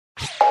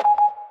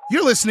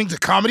You're listening to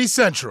Comedy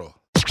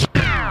Central.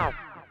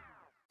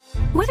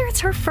 Whether it's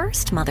her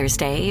first Mother's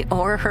Day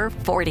or her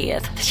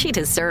 40th, she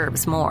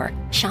deserves more.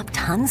 Shop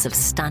tons of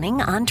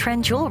stunning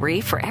on-trend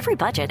jewelry for every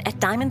budget at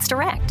Diamonds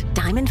Direct.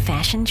 Diamond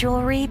fashion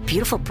jewelry,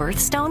 beautiful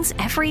birthstones,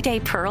 everyday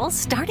pearls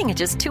starting at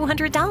just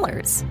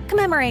 $200.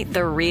 Commemorate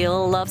the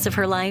real loves of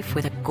her life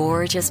with a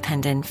gorgeous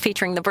pendant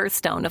featuring the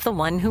birthstone of the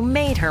one who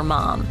made her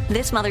mom.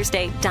 This Mother's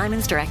Day,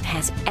 Diamonds Direct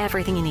has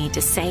everything you need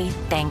to say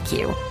thank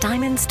you.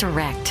 Diamonds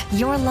Direct.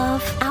 Your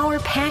love, our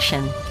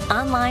passion.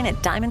 Online at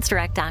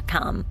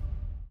diamondsdirect.com.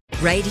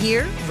 Right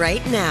here,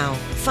 right now.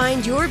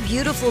 Find your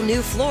beautiful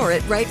new floor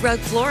at Right Rug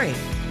Flooring.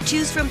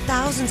 Choose from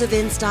thousands of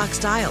in-stock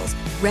styles,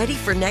 ready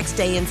for next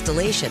day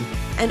installation,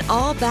 and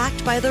all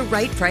backed by the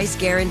right price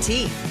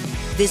guarantee.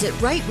 Visit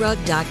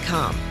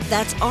rightrug.com.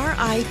 That's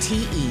RITERUG.com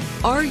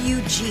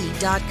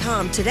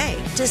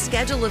today to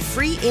schedule a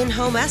free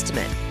in-home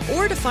estimate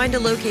or to find a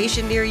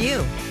location near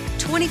you.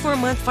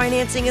 24-month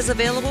financing is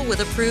available with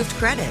approved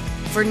credit.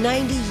 For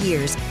 90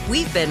 years,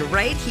 we've been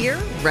right here,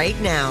 right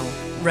now.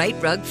 Right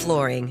Rug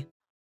Flooring.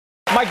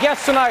 My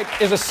guest tonight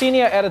is a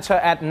senior editor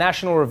at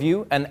National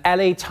Review, an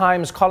LA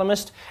Times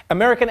columnist,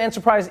 American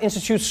Enterprise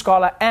Institute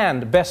scholar,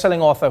 and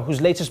best-selling author whose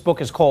latest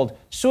book is called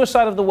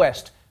Suicide of the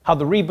West: How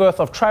the Rebirth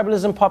of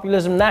Tribalism,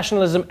 Populism,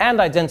 Nationalism, and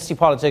Identity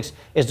Politics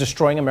is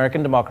Destroying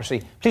American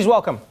Democracy. Please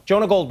welcome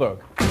Jonah Goldberg.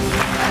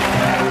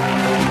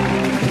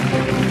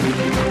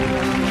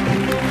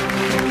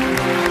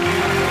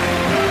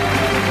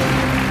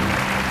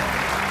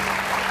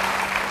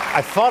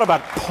 I thought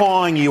about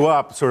pawing you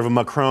up, sort of a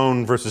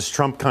Macron versus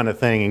Trump kind of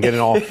thing, and getting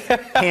all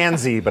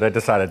handsy, but I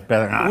decided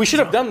better not. We should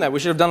have done that. We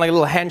should have done like a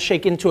little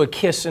handshake into a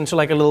kiss, into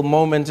like a little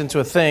moment, into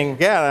a thing.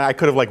 Yeah, I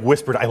could have like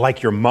whispered, "I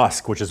like your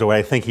musk," which is the way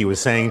I think he was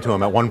saying to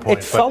him at one point.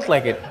 It felt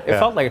like it. It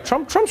felt like it.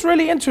 Trump's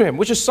really into him,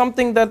 which is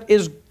something that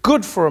is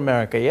good for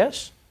America,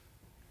 yes?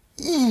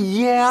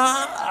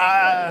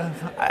 Yeah,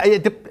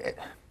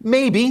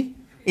 maybe.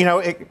 You know,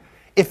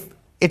 if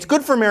it's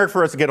good for America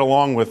for us to get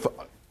along with,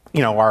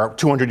 you know, our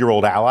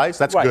 200-year-old allies,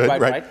 that's good,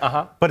 right?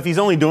 Uh-huh. But if he's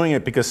only doing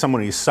it because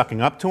somebody's sucking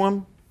up to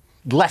him,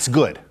 less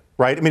good,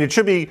 right? I mean, it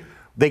should be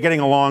they getting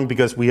along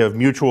because we have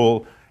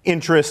mutual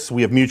interests,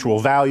 we have mutual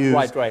values,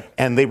 right.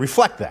 And they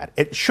reflect that.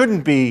 It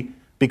shouldn't be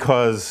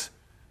because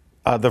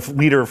the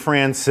leader of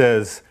France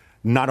says,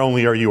 not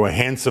only are you a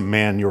handsome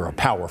man, you're a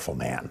powerful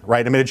man,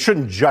 right? I mean, it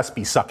shouldn't just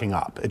be sucking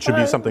up. It should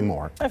be something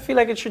more. I feel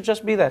like it should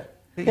just be that.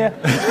 Yeah.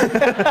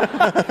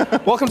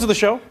 Welcome to the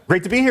show.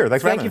 Great to be here.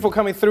 Thank you for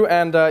coming through.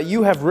 And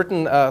you have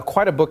written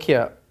quite a book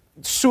here,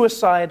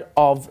 Suicide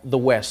of the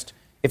West.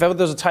 If ever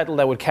there's a title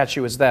that would catch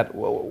you, it's that.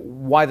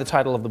 Why the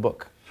title of the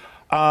book?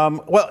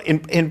 Well,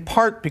 in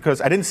part because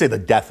I didn't say the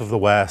death of the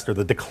West or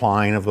the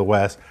decline of the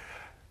West.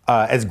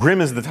 As grim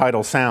as the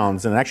title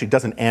sounds, and it actually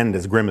doesn't end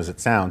as grim as it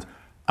sounds,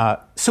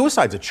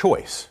 suicide's a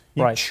choice.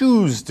 You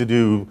choose to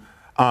do,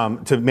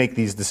 to make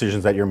these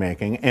decisions that you're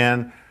making.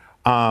 And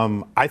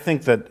I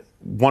think that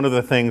one of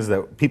the things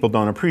that people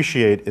don't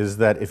appreciate is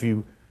that if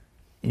you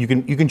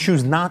can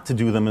choose not to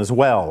do them as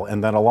well,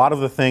 and that a lot of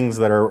the things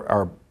that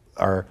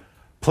are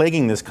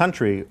plaguing this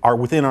country are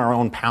within our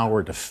own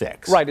power to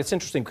fix. Right, it's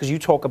interesting because you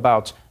talk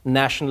about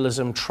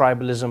nationalism,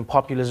 tribalism,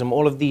 populism,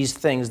 all of these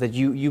things that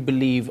you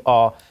believe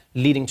are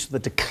leading to the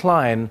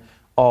decline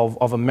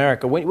of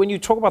America. When you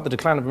talk about the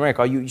decline of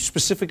America, are you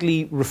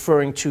specifically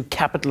referring to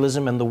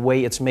capitalism and the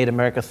way it's made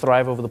America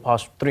thrive over the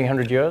past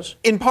 300 years?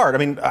 In part. I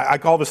mean, I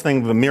call this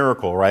thing the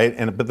miracle, right?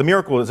 But the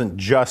miracle isn't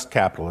just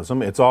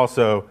capitalism. It's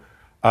also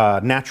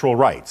natural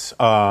rights,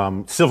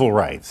 civil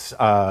rights,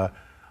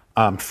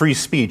 free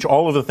speech,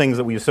 all of the things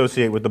that we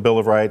associate with the Bill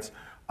of Rights,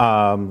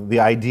 the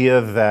idea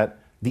that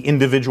the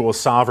individual is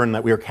sovereign,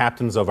 that we are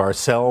captains of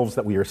ourselves,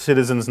 that we are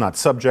citizens, not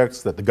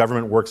subjects, that the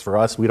government works for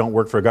us, we don't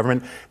work for a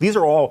government. These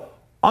are all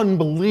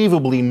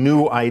unbelievably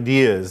new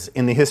ideas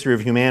in the history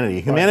of humanity.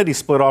 Humanity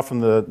split off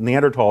from the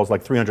Neanderthals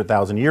like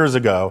 300,000 years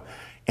ago,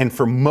 and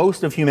for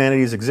most of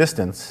humanity's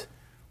existence,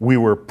 we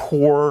were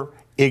poor,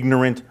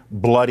 ignorant,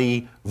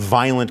 bloody,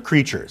 violent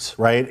creatures,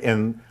 right?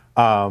 And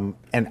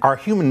our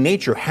human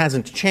nature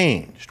hasn't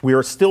changed. We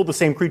are still the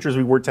same creatures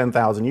we were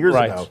 10,000 years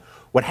ago.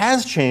 What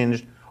has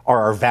changed are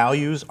our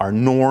values, our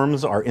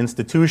norms, our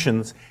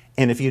institutions,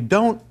 and if you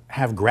don't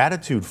have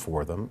gratitude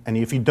for them, and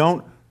if you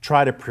don't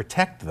try to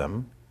protect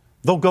them,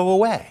 they'll go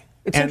away.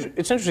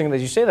 It's interesting that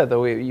you say that,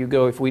 though. You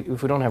go, if we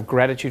don't have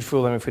gratitude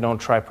for them, if we don't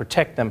try to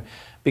protect them,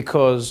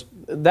 because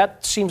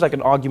that seems like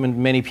an argument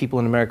many people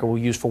in America will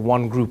use for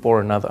one group or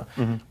another.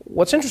 Mm-hmm.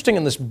 What's interesting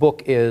in this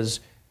book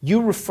is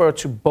you refer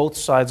to both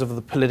sides of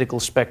the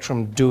political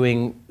spectrum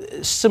doing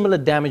similar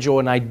damage, or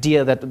an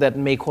idea that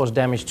may cause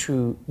damage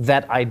to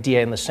that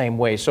idea in the same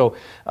way. So,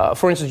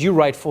 for instance, you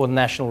write for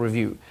National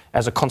Review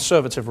as a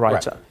conservative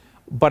writer,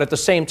 but at the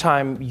same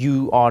time,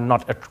 you are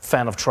not a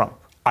fan of Trump.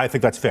 I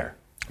think that's fair.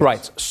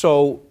 Right.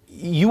 So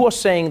you are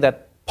saying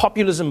that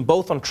populism,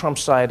 both on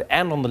Trump's side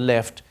and on the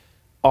left,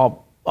 are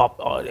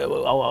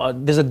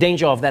there's a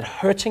danger of that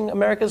hurting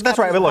America's That's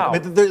right.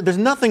 capitalism? But look, there's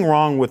nothing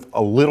wrong with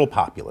a little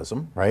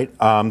populism, right?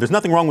 There's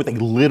nothing wrong with a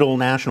little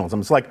nationalism.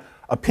 It's like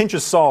a pinch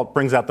of salt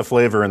brings out the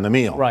flavor in the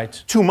meal.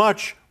 Right. Too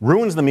much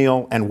ruins the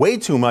meal, and way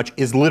too much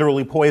is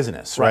literally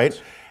poisonous, right?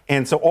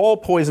 And so all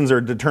poisons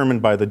are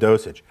determined by the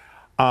dosage.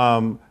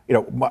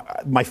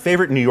 My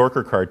favorite New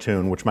Yorker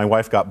cartoon, which my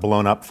wife got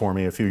blown up for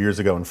me a few years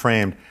ago and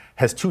framed,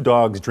 has two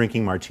dogs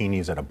drinking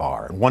martinis at a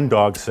bar. And one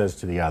dog says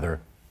to the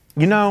other,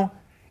 you know,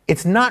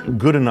 it's not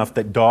good enough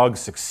that dogs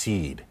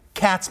succeed.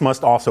 Cats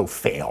must also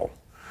fail,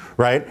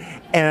 right?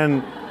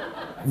 And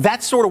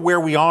that's sort of where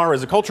we are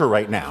as a culture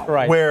right now,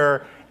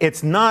 where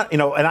it's not,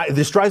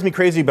 this drives me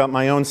crazy about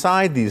my own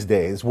side these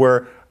days,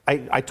 where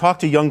I talk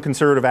to young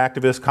conservative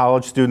activists,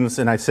 college students,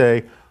 and I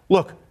say,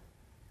 look,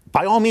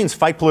 by all means,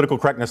 fight political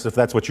correctness if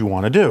that's what you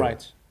want to do.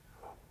 Right.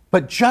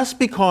 But just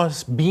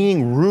because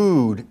being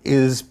rude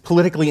is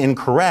politically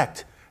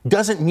incorrect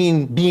doesn't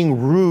mean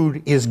being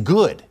rude is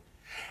good.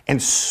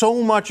 And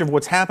so much of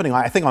what's happening,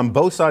 I think, on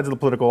both sides of the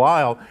political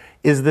aisle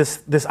is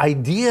this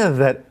idea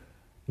that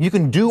you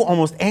can do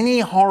almost any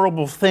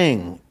horrible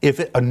thing if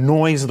it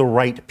annoys the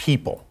right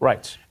people.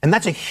 Right. And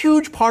that's a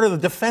huge part of the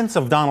defense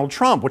of Donald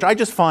Trump, which I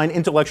just find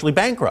intellectually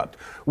bankrupt,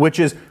 which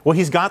is, well,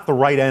 he's got the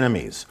right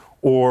enemies,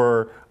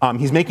 or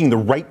he's making the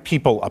right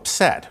people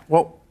upset.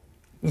 Well,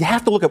 you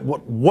have to look at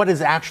what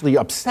is actually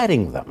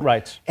upsetting them.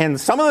 Right. And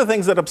some of the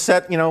things that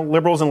upset,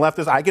 liberals and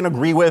leftists, I can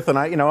agree with, and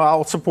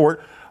I'll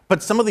support.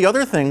 But some of the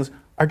other things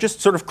are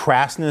just sort of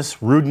crassness,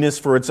 rudeness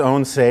for its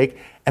own sake.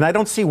 And I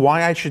don't see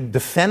why I should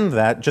defend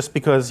that just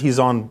because he's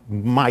on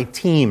my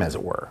team, as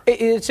it were.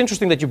 It's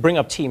interesting that you bring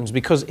up teams,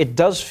 because it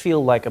does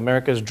feel like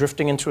America is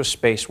drifting into a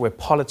space where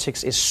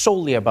politics is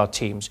solely about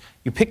teams.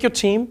 You pick your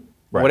team,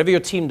 whatever your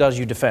team does,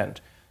 you defend.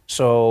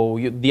 So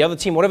the other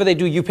team, whatever they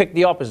do, you pick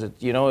the opposite.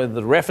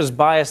 The ref is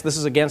biased, this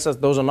is against us,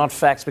 those are not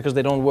facts because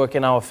they don't work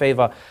in our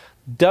favor.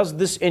 Does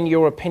this, in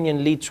your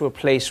opinion, lead to a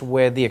place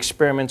where the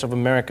experiment of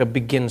America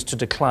begins to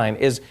decline?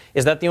 Is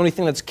that the only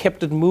thing that's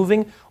kept it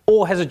moving?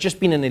 Or has it just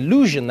been an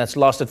illusion that's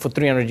lasted for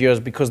 300 years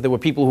because there were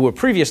people who were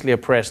previously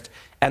oppressed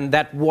and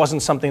that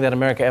wasn't something that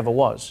America ever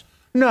was?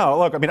 No,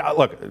 look,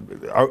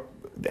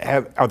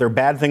 are there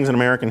bad things in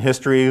American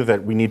history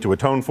that we need to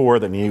atone for,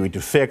 that we need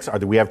to fix?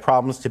 Do we have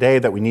problems today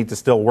that we need to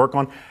still work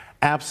on?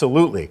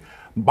 Absolutely.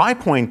 My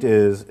point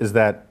is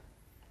that,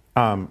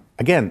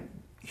 again,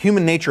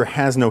 human nature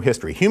has no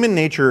history. Human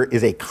nature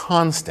is a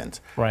constant.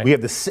 Right. We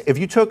have if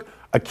you took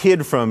a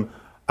kid from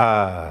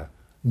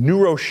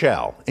New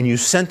Rochelle and you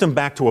sent him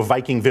back to a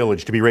Viking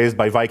village to be raised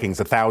by Vikings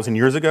 1,000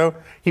 years ago,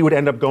 he would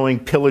end up going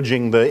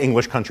pillaging the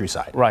English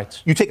countryside.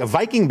 Right. You take a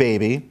Viking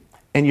baby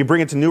and you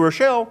bring it to New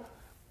Rochelle,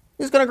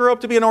 he's going to grow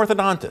up to be an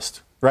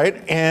orthodontist,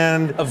 right?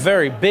 And a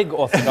very big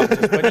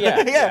orthodontist, but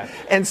yeah. yeah.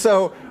 And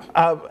so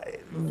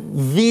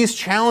these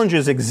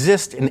challenges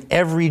exist in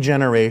every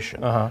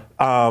generation.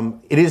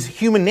 It is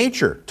human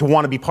nature to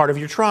want to be part of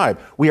your tribe.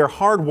 We are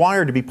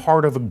hardwired to be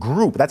part of a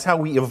group. That's how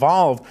we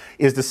evolved,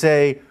 is to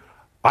say,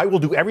 I will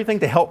do everything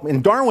to help,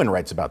 and Darwin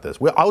writes about this,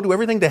 I'll do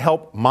everything to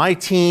help my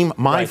team,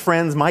 my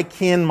friends, my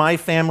kin, my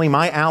family,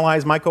 my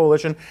allies, my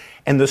coalition,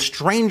 and the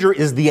stranger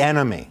is the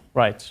enemy.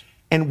 Right.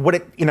 And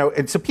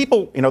so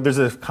people, there's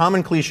a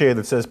common cliche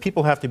that says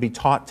people have to be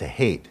taught to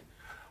hate.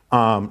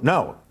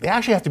 No, they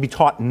actually have to be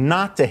taught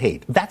not to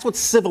hate. That's what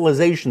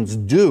civilizations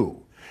do,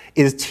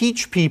 is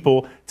teach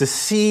people to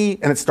see,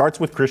 and it starts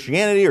with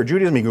Christianity or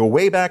Judaism, you can go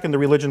way back in the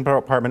religion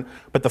department,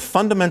 but the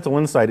fundamental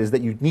insight is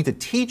that you need to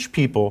teach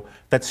people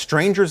that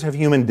strangers have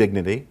human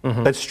dignity,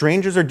 that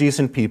strangers are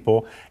decent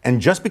people, and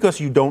just because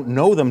you don't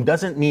know them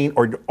doesn't mean,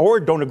 or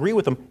don't agree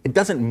with them, it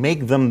doesn't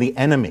make them the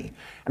enemy.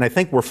 And I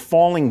think we're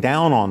falling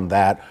down on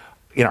that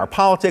in our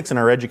politics and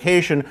our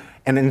education,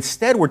 and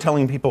instead we're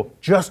telling people,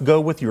 just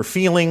go with your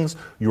feelings,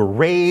 your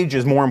rage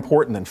is more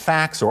important than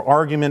facts or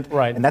argument,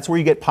 and that's where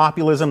you get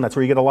populism, that's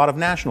where you get a lot of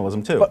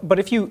nationalism too. But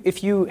if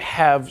you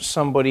have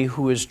somebody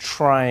who is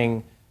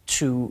trying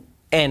to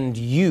end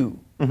you,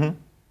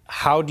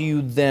 how do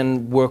you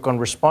then work on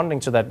responding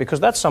to that? Because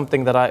that's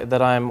something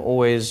that I'm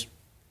always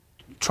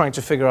trying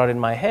to figure out in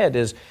my head,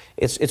 is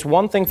it's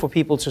one thing for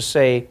people to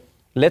say,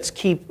 let's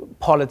keep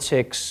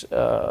politics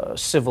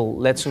civil.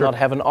 Let's not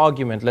have an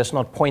argument. Let's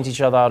not point each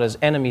other out as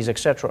enemies,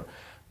 etc.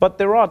 But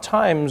there are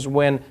times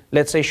when,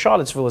 let's say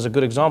Charlottesville is a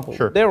good example.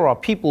 There are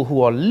people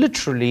who are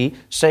literally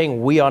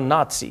saying we are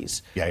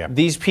Nazis.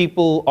 These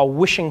people are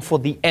wishing for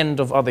the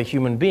end of other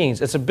human beings.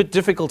 It's a bit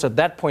difficult at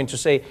that point to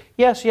say,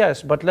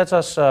 yes, but let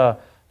us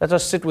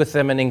sit with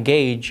them and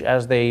engage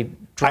as they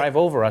drive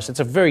over us.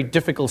 It's a very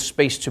difficult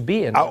space to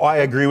be in. I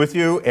agree with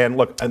you. And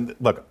look.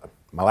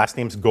 My last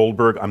name's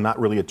Goldberg. I'm not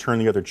really a turn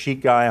the other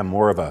cheek guy. I'm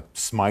more of a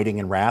smiting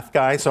and wrath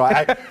guy. So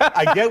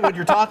I get what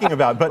you're talking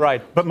about.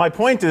 But my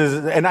point is,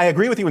 and I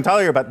agree with you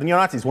entirely about the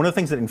neo-Nazis, one of the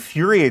things that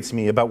infuriates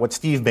me about what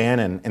Steve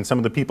Bannon and some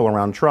of the people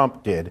around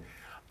Trump did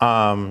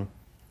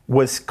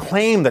was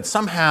claim that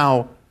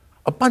somehow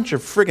a bunch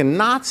of friggin'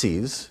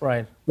 Nazis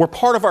were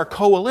part of our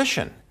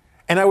coalition.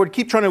 And I would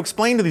keep trying to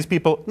explain to these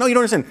people, no, you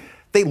don't understand.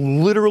 They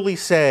literally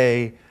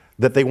say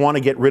that they want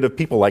to get rid of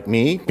people like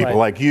me, people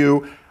like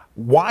you.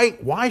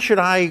 Why should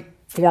I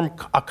form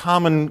a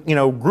common,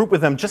 group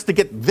with them just to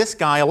get this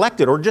guy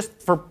elected or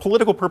just for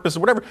political purposes,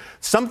 whatever?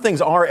 Some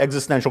things are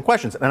existential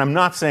questions. And I'm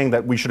not saying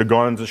that we should have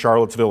gone into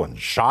Charlottesville and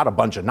shot a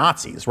bunch of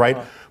Nazis, right?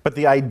 But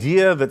the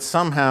idea that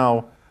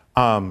somehow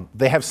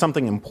they have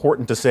something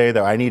important to say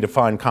that I need to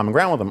find common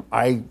ground with them,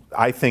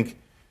 I think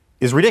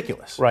is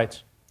ridiculous.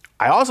 Right.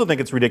 I also think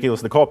it's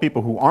ridiculous to call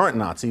people who aren't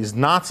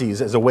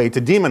Nazis as a way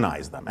to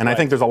demonize them. And I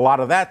think there's a lot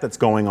of that's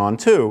going on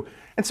too.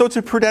 And so it's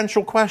a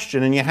prudential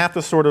question, and you have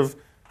to sort of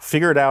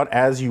figure it out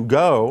as you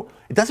go.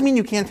 It doesn't mean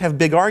you can't have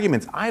big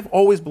arguments. I've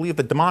always believed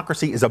that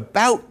democracy is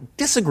about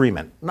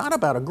disagreement, not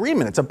about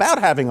agreement. It's about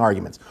having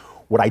arguments.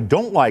 What I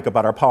don't like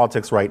about our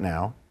politics right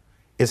now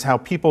is how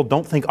people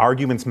don't think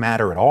arguments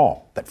matter at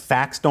all, that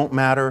facts don't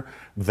matter,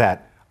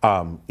 that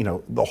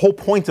the whole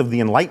point of the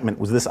Enlightenment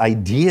was this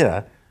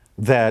idea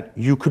that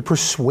you could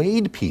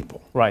persuade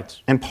people. Right.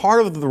 And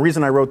part of the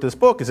reason I wrote this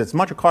book is it's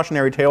much a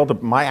cautionary tale to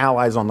my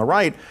allies on the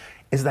right,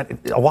 is that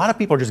a lot of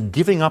people are just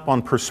giving up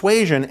on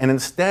persuasion, and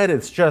instead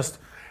it's just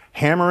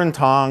hammer and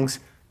tongs,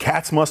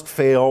 cats must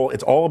fail,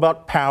 it's all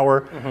about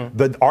power.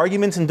 The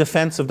arguments in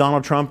defense of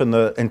Donald Trump in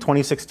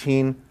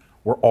 2016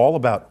 were all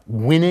about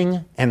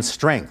winning and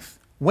strength.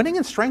 Winning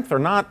and strength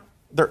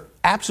they're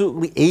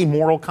absolutely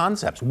amoral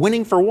concepts.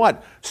 Winning for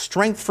what?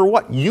 Strength for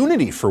what?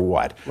 Unity for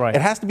what? Right.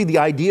 It has to be the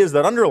ideas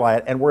that underlie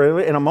it, and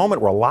we're in a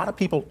moment where a lot of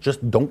people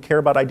just don't care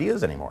about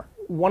ideas anymore.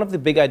 One of the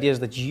big ideas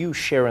that you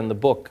share in the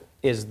book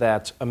is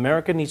that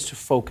America needs to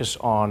focus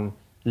on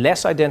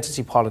less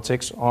identity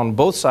politics on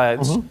both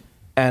sides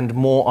and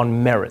more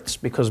on merits,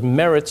 because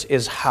merit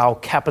is how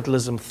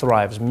capitalism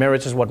thrives.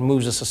 Merit is what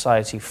moves a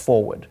society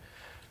forward.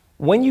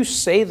 When you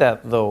say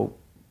that, though,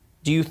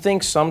 do you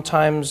think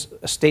sometimes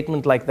a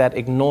statement like that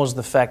ignores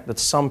the fact that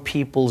some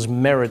people's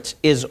merit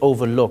is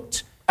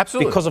overlooked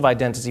because of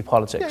identity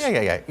politics?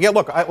 Yeah.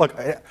 Look,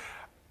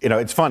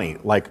 it's funny.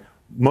 Like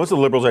most of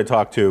the liberals I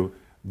talk to,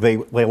 they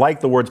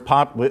like the words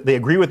they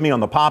agree with me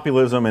on the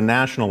populism and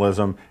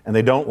nationalism, and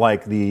they don't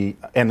like the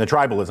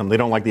tribalism. They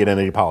don't like the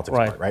identity politics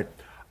part, right?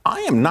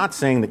 I am not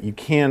saying that you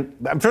can't.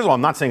 First of all,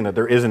 I'm not saying that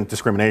there isn't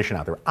discrimination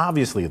out there.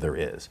 Obviously, there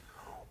is.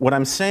 What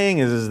I'm saying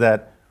is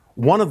that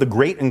one of the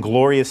great and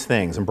glorious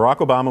things, and Barack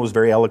Obama was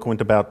very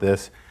eloquent about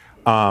this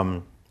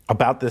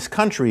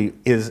country,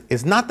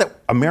 is not that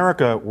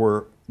America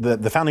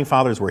the founding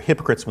fathers were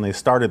hypocrites when they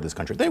started this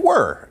country. They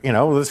were,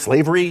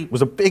 slavery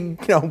was a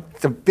big,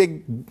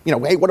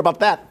 hey, what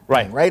about that?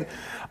 Right.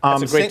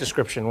 That's a great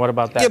description. What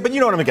about that? Yeah, but you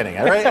know what I'm getting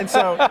at, right? And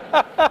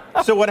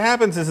so what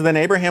happens is then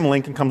Abraham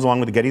Lincoln comes along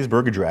with the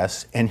Gettysburg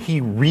Address, and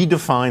he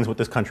redefines what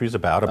this country is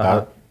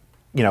about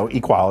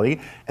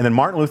equality. And then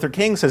Martin Luther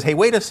King says, hey,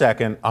 wait a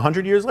second.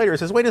 100 years later, he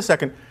says, wait a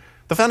second.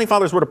 The founding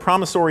fathers wrote a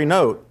promissory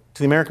note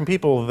to the American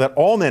people that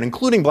all men,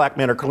 including black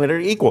men, are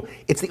created equal.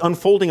 It's the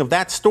unfolding of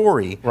that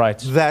story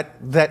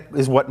that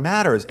is what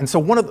matters. And so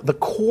one of the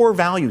core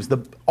values,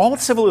 all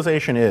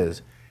civilization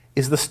is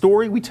the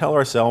story we tell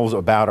ourselves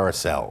about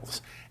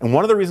ourselves. And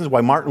one of the reasons why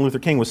Martin Luther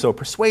King was so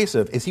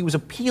persuasive is he was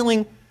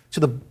appealing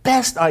to the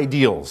best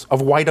ideals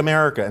of white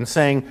America and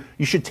saying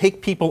you should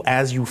take people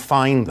as you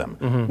find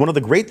them. One of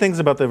the great things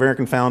about the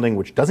American founding,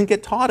 which doesn't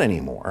get taught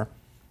anymore,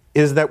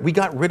 is that we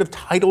got rid of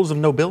titles of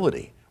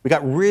nobility. We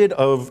got rid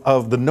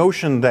of the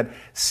notion that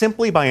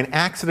simply by an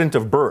accident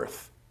of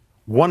birth,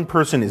 one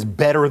person is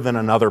better than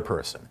another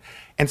person.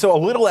 And so a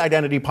little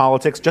identity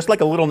politics, just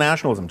like a little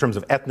nationalism in terms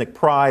of ethnic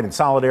pride and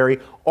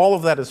solidarity, all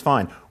of that is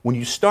fine. When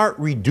you start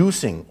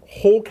reducing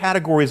whole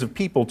categories of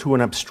people to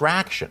an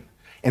abstraction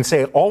and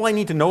say, all I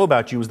need to know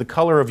about you is the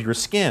color of your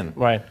skin,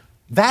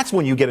 that's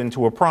when you get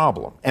into a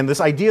problem. And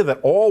this idea that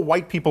all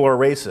white people are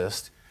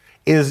racist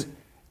is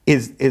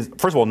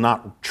first of all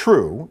not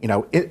true.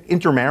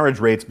 Intermarriage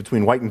rates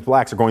between white and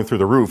blacks are going through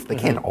the roof. They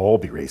can't all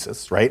be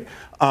racists, right?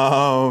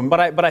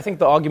 But I think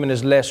the argument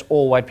is less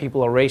all white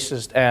people are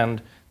racist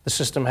and the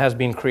system has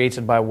been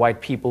created by white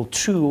people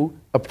to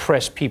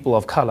oppress people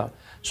of color.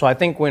 So I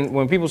think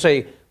when people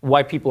say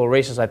white people are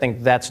racist, I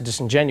think that's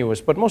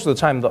disingenuous. But most of the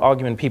time, the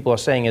argument people are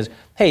saying is,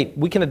 hey,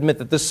 we can admit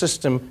that this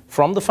system,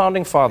 from the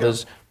founding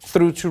fathers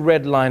through to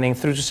redlining,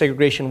 through to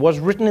segregation, was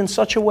written in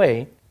such a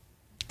way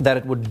that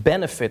it would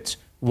benefit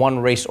one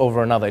race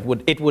over another.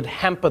 It would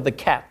hamper the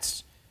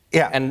cats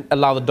and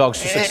allow the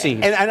dogs to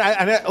succeed. And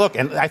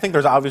I think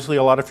there's obviously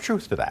a lot of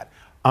truth to that.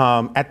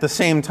 At the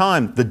same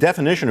time, the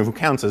definition of who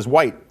counts as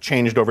white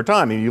changed over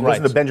time. You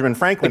listen to Benjamin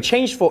Franklin. It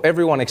changed for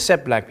everyone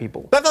except black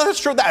people. That's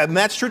true.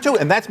 That's true too.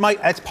 And that's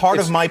part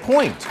of my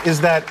point,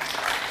 is that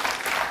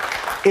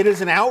it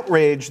is an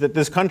outrage that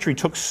this country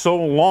took so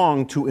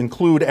long to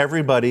include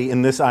everybody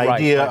in this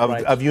idea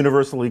of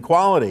universal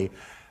equality.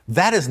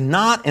 That is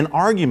not an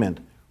argument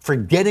for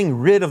getting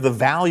rid of the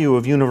value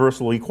of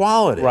universal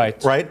equality.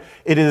 Right?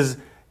 It is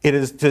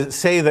to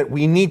say that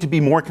we need to be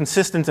more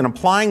consistent in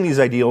applying these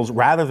ideals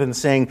rather than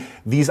saying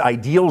these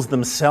ideals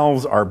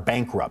themselves are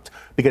bankrupt.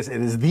 Because it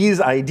is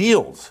these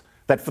ideals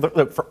that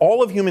for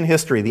all of human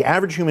history, the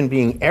average human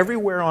being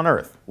everywhere on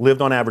Earth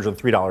lived on average on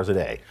 $3 a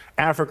day.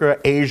 Africa,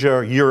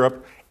 Asia,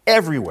 Europe,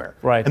 everywhere.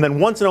 Right. And then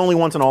once and only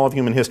once in all of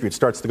human history, it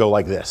starts to go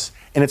like this.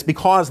 And it's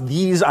because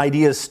these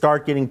ideas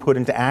start getting put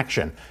into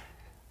action.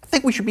 I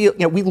think we should be,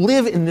 we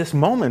live in this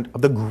moment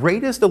of the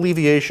greatest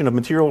alleviation of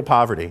material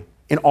poverty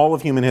in all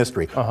of human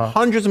history.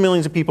 Hundreds of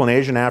millions of people in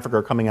Asia and Africa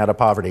are coming out of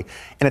poverty.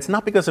 And it's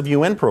not because of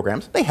UN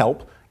programs, they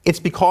help. It's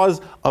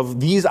because of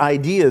these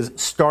ideas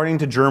starting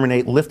to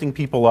germinate, lifting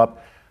people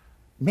up.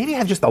 Maybe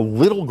have just a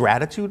little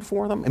gratitude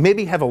for them, and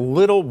maybe have a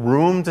little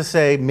room to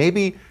say,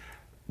 maybe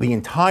the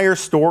entire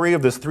story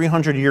of this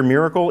 300-year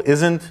miracle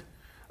isn't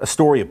a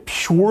story of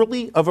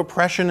purely of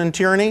oppression and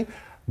tyranny.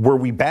 Were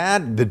we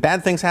bad? Did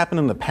bad things happen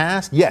in the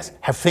past? Yes.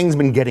 Have things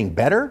been getting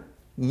better?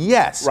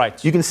 Yes.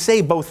 Right. You can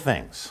say both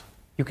things.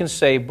 You can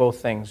say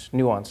both things,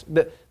 nuance.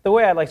 The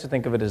way I like to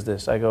think of it is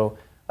this. I go,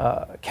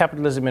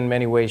 capitalism in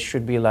many ways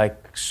should be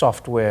like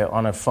software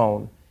on a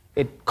phone.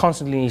 It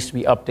constantly needs to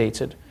be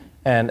updated.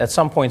 And at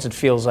some points it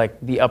feels like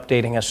the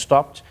updating has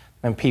stopped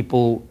and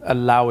people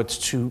allow it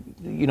to,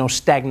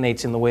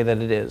 stagnate in the way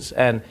that it is.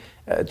 And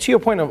to your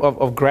point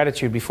of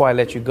gratitude, before I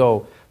let you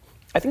go,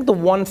 I think the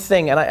one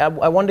thing, and I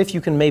wonder if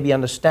you can maybe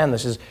understand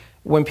this, is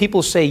when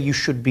people say you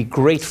should be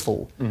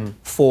grateful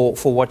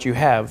for what you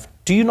have,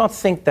 do you not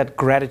think that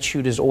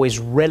gratitude is always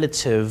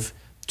relative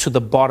to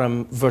the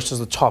bottom versus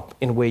the top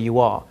in where you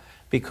are?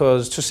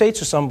 Because to say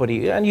to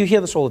somebody, and you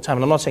hear this all the time,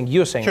 and I'm not saying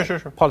you're saying it, Sure.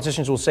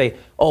 Politicians will say,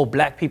 oh,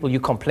 black people, you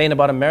complain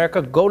about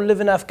America, go live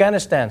in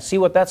Afghanistan, see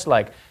what that's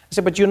like. I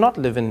say, but you're not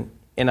living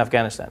in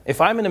Afghanistan. If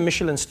I'm in a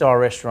Michelin star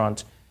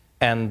restaurant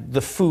and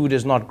the food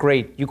is not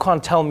great, you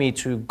can't tell me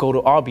to go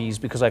to Arby's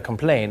because I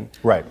complain.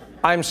 Right.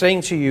 I'm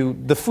saying to you,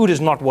 the food is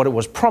not what it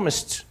was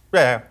promised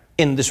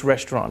in this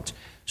restaurant.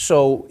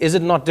 So is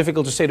it not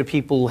difficult to say to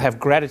people, have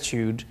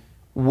gratitude,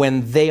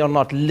 when they are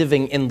not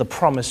living in the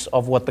promise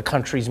of what the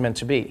country is meant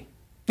to be?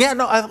 Yeah,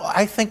 no,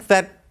 I think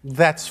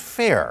that's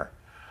fair.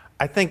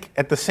 I think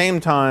at the same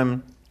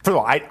time, first of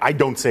all, I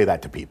don't say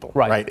that to people,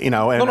 right?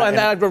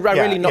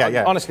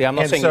 Honestly, I'm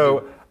not saying you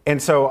do. And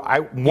so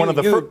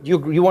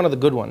you're one of the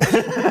good ones.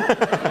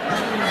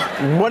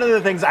 One of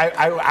the things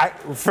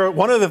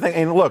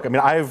and look, I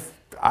mean,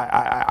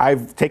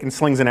 I've taken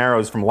slings and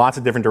arrows from lots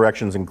of different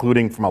directions,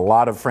 including from a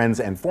lot of friends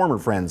and former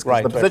friends,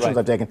 because the positions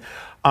I've taken.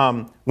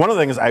 One of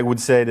the things I would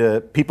say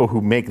to people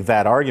who make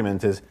that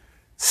argument is,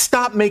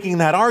 stop making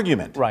that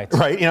argument. Right.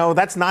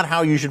 That's not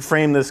how you should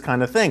frame this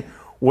kind of thing.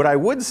 What I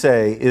would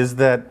say is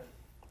that,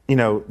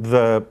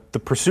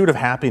 the pursuit of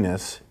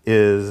happiness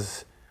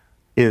is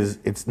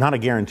it's not a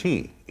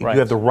guarantee. Right. You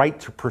have the right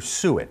to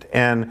pursue it.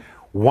 And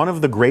one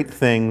of the great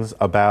things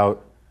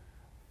about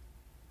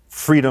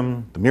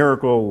freedom, the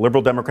miracle,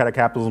 liberal democratic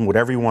capitalism,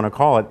 whatever you want to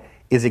call it,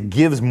 is it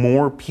gives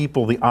more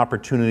people the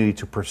opportunity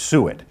to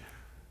pursue it.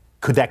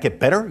 Could that get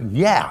better?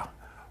 Yeah.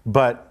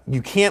 But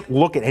you can't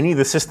look at any of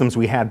the systems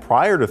we had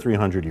prior to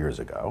 300 years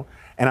ago,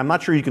 and I'm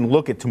not sure you can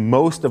look at to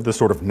most of the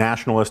sort of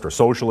nationalist or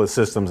socialist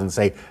systems and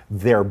say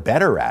they're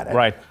better at it.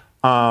 Right.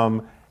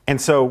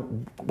 And so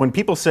when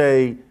people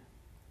say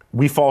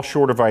we fall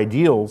short of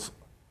ideals,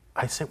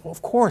 I say, well,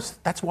 of course,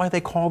 that's why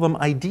they call them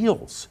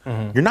ideals.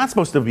 You're not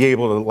supposed to be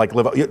able to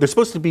live up. They're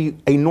supposed to be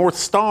a North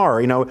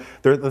Star,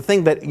 they're the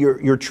thing that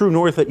your true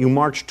north that you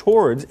march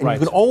towards, and you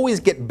can always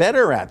get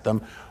better at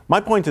them. My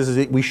point is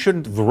that we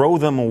shouldn't throw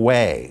them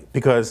away,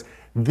 because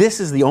this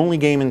is the only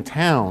game in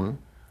town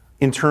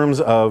in terms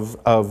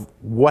of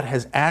what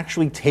has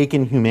actually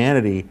taken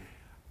humanity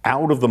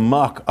out of the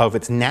muck of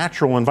its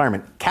natural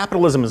environment.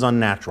 Capitalism is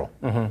unnatural.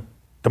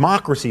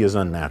 Democracy is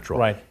unnatural.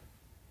 Right.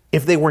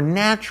 If they were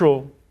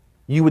natural,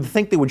 you would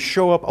think they would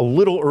show up a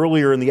little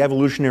earlier in the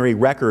evolutionary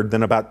record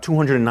than about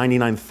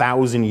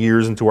 299,000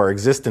 years into our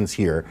existence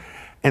here.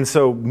 And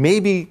so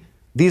maybe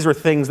these are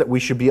things that we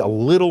should be a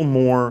little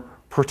more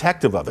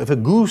protective of. If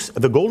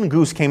the golden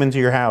goose came into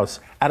your house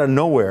out of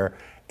nowhere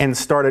and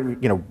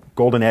started,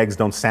 golden eggs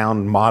don't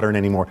sound modern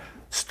anymore,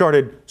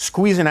 started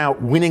squeezing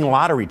out winning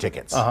lottery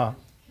tickets.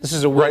 This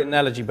is a weird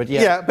analogy, but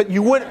yeah. Yeah, but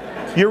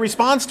your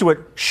response to it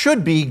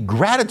should be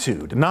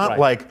gratitude, not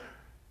like,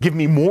 give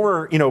me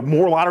more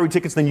lottery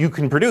tickets than you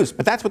can produce.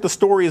 But that's what the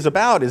story is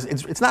about.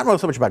 It's not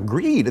so much about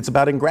greed. It's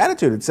about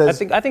ingratitude. It says.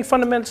 I think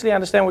fundamentally I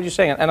understand what you're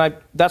saying, and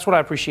that's what I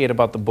appreciate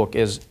about the book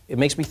is it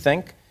makes me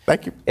think.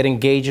 Thank you. It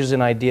engages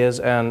in ideas,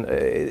 and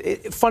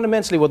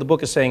fundamentally what the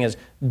book is saying is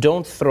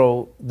don't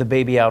throw the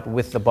baby out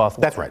with the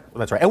bathwater.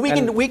 That's right.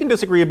 And we can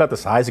disagree about the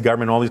size of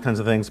government and all these kinds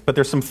of things, but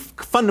there's some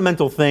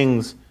fundamental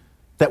things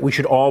that we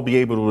should all be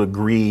able to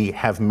agree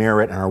have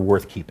merit and are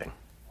worth keeping.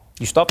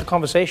 You start the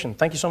conversation.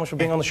 Thank you so much for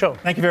being on the show.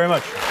 Thank you very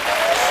much.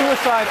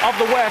 Suicide of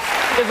the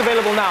West is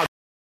available now.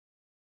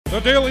 The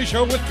Daily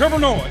Show with Trevor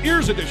Noah,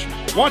 Ears Edition.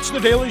 Watch The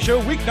Daily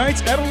Show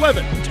weeknights at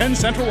 11, 10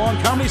 Central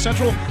on Comedy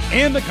Central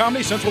and the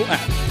Comedy Central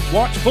app.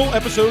 Watch full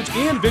episodes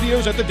and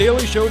videos at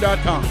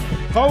thedailyshow.com.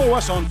 Follow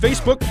us on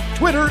Facebook,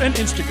 Twitter, and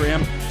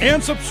Instagram,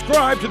 and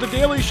subscribe to The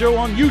Daily Show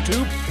on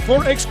YouTube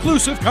for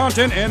exclusive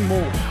content and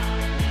more.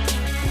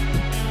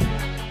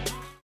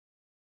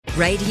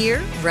 Right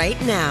here, right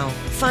now.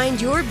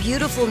 Find your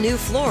beautiful new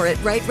floor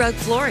at Right Rug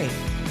Flooring.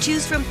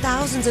 Choose from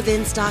thousands of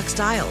in-stock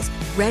styles,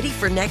 ready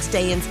for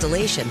next-day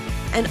installation,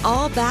 and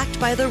all backed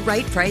by the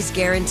right price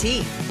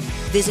guarantee.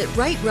 Visit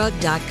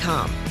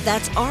rightrug.com.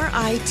 That's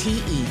RITERUG.com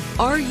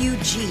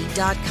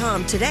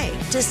today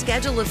to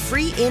schedule a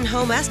free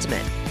in-home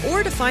estimate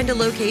or to find a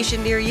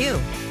location near you.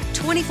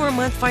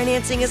 24-month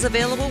financing is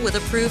available with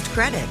approved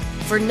credit.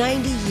 For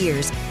 90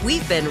 years,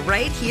 we've been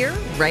right here,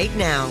 right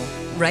now.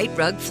 Right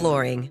Rug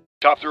Flooring.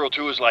 Top Thrill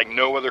 2 is like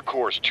no other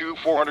course. 2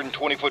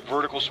 420-foot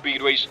vertical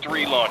speedways,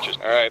 3 launches.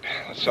 All right,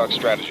 let's talk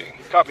strategy.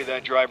 Copy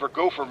that, driver.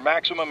 Go for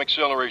maximum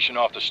acceleration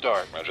off the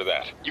start. Roger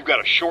that. You've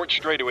got a short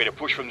straightaway to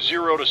push from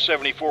 0 to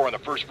 74 on the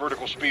first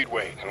vertical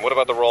speedway. And what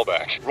about the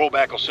rollback?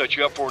 Rollback will set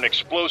you up for an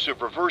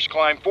explosive reverse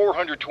climb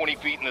 420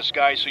 feet in the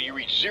sky so you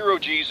reach 0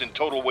 G's in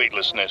total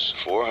weightlessness.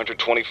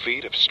 420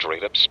 feet of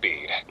straight-up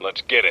speed.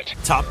 Let's get it.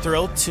 Top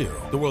Thrill 2,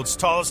 the world's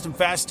tallest and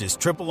fastest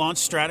triple-launch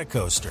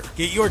stratocoaster.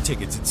 Get your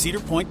tickets at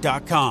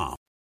cedarpoint.com.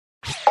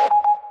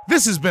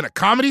 This has been a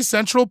Comedy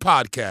Central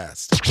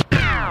podcast.